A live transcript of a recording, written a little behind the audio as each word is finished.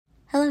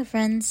Hello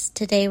friends,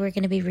 today we're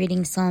going to be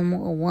reading Psalm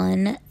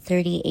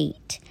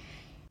 138.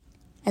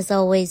 As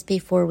always,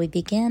 before we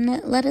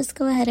begin, let us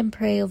go ahead and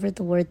pray over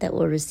the word that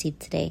we'll receive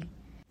today.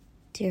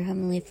 Dear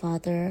Heavenly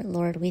Father,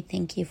 Lord, we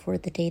thank you for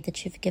the day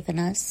that you've given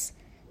us.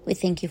 We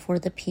thank you for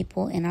the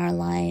people in our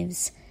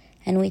lives,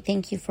 and we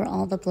thank you for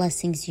all the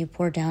blessings you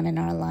pour down in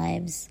our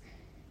lives.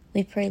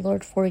 We pray,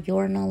 Lord, for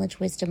your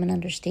knowledge, wisdom, and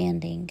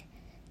understanding,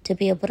 to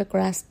be able to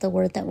grasp the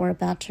word that we're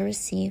about to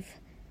receive,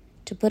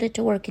 to put it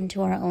to work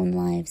into our own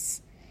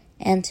lives,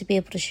 and to be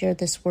able to share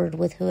this word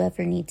with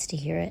whoever needs to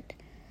hear it.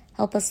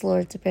 Help us,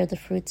 Lord, to bear the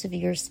fruits of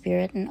your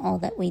Spirit in all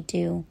that we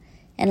do,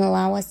 and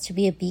allow us to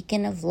be a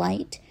beacon of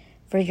light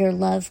for your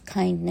love,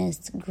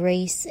 kindness,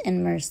 grace,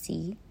 and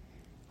mercy.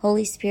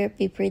 Holy Spirit,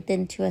 be breathed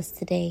into us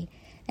today,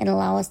 and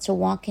allow us to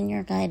walk in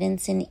your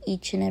guidance in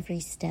each and every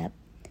step.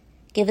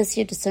 Give us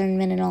your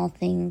discernment in all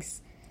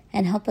things,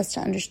 and help us to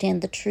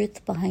understand the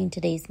truth behind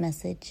today's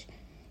message.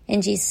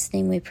 In Jesus'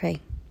 name we pray.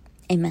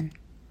 Amen.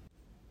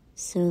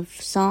 So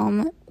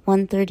Psalm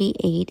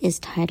 138 is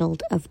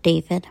titled Of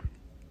David.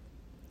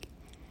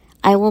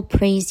 I will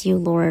praise you,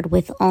 Lord,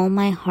 with all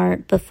my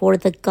heart. Before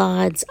the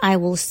gods I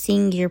will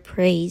sing your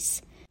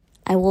praise.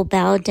 I will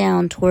bow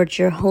down towards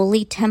your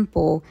holy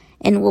temple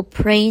and will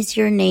praise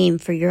your name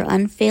for your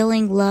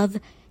unfailing love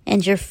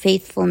and your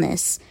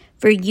faithfulness.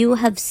 For you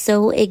have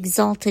so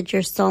exalted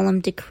your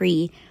solemn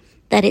decree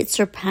that it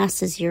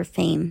surpasses your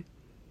fame.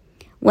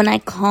 When I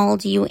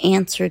called, you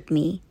answered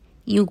me.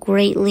 You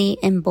greatly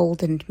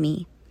emboldened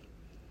me.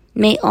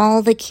 May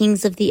all the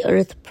kings of the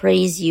earth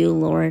praise you,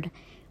 Lord,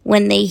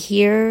 when they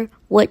hear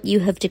what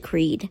you have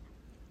decreed.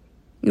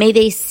 May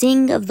they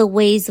sing of the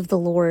ways of the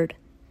Lord,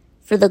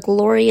 for the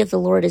glory of the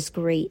Lord is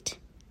great.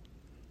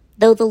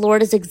 Though the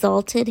Lord is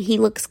exalted, he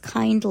looks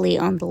kindly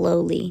on the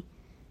lowly.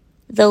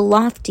 Though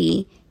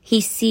lofty, he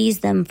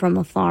sees them from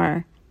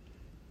afar.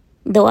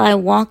 Though I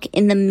walk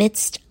in the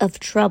midst of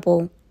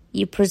trouble,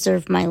 you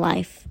preserve my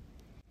life.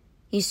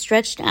 You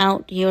stretched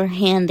out your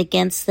hand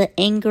against the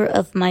anger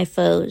of my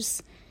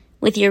foes.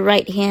 With your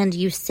right hand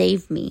you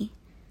saved me.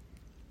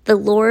 The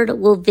Lord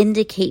will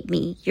vindicate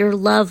me. Your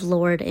love,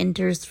 Lord,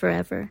 endures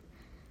forever.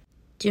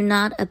 Do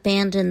not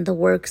abandon the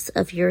works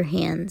of your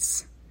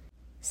hands.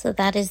 So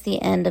that is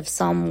the end of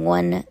Psalm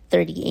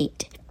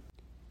 138.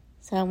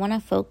 So I want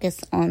to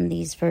focus on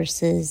these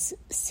verses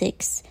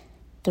 6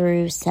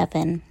 through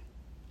 7.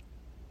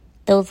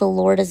 Though the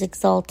Lord is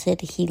exalted,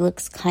 he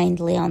looks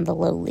kindly on the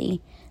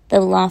lowly.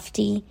 Though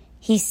lofty,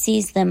 he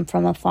sees them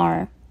from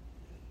afar.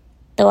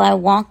 Though I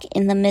walk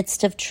in the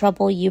midst of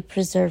trouble, you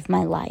preserve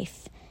my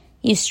life.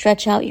 You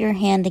stretch out your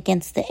hand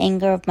against the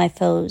anger of my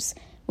foes.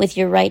 With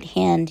your right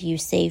hand, you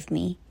save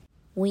me.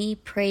 We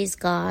praise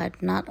God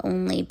not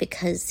only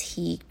because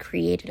he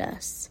created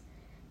us,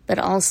 but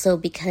also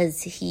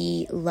because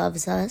he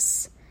loves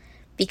us,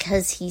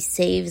 because he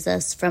saves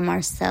us from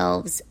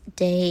ourselves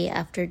day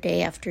after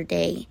day after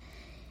day,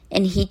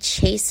 and he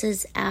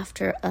chases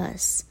after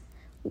us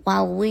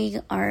while we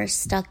are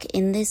stuck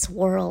in this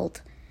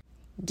world,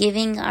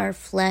 giving our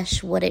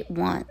flesh what it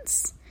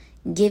wants,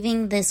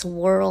 giving this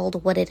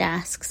world what it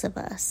asks of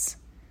us.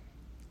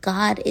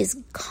 God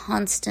is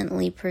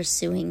constantly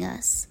pursuing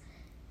us.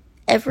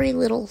 Every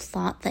little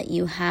thought that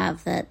you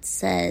have that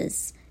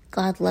says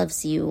God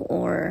loves you,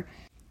 or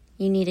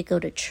you need to go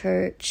to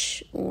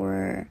church,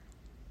 or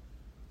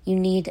you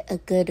need a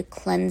good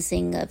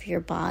cleansing of your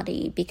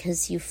body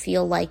because you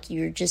feel like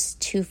you're just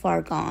too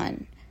far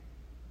gone.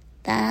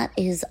 That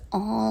is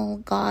all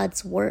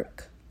God's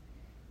work.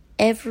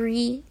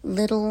 Every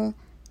little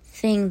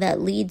thing that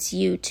leads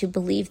you to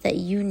believe that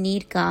you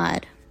need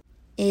God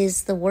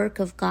is the work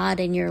of God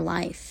in your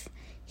life.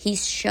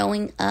 He's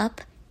showing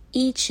up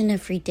each and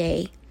every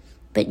day,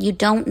 but you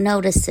don't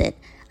notice it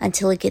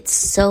until it gets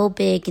so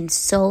big and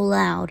so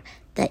loud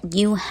that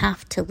you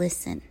have to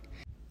listen.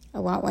 A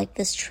lot like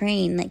this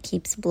train that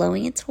keeps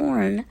blowing its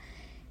horn,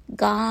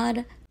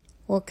 God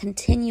will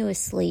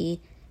continuously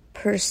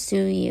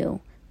pursue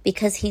you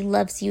because he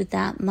loves you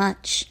that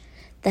much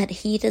that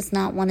he does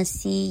not want to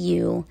see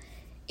you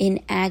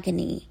in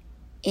agony,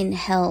 in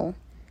hell,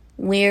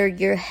 where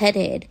you're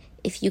headed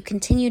if you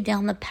continue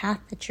down the path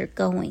that you're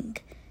going.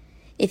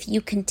 If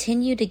you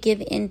continue to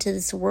give into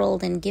this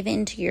world and give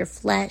into your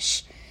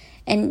flesh,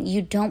 and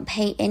you don't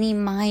pay any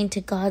mind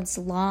to God's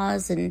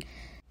laws and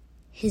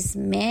his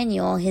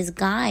manual, his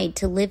guide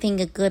to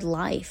living a good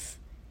life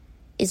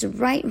is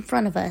right in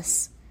front of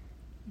us,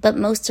 but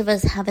most of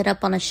us have it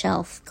up on a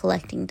shelf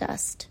collecting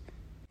dust.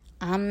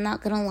 I'm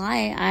not going to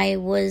lie, I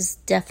was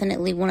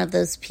definitely one of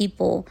those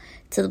people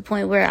to the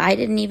point where I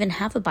didn't even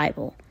have a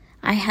Bible.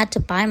 I had to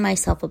buy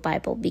myself a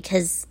Bible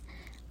because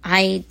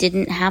I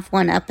didn't have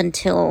one up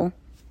until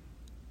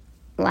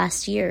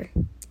last year.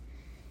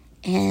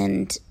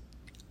 And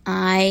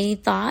I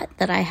thought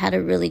that I had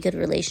a really good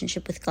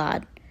relationship with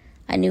God.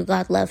 I knew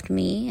God loved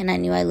me and I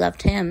knew I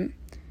loved him.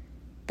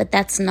 But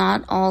that's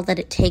not all that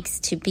it takes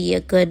to be a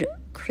good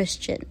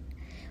Christian.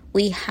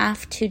 We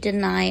have to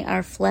deny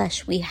our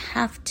flesh. We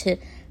have to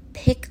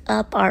pick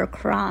up our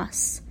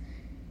cross.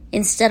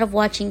 Instead of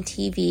watching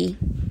TV,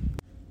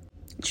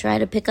 Try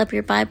to pick up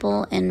your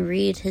Bible and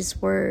read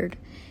His Word.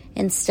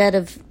 Instead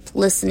of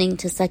listening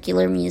to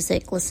secular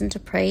music, listen to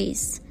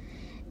praise.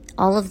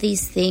 All of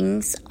these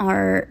things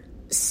are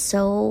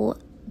so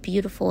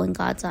beautiful in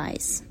God's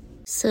eyes.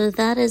 So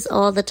that is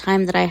all the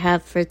time that I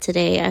have for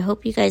today. I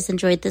hope you guys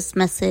enjoyed this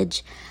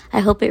message. I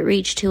hope it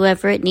reached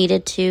whoever it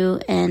needed to.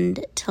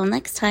 And till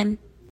next time.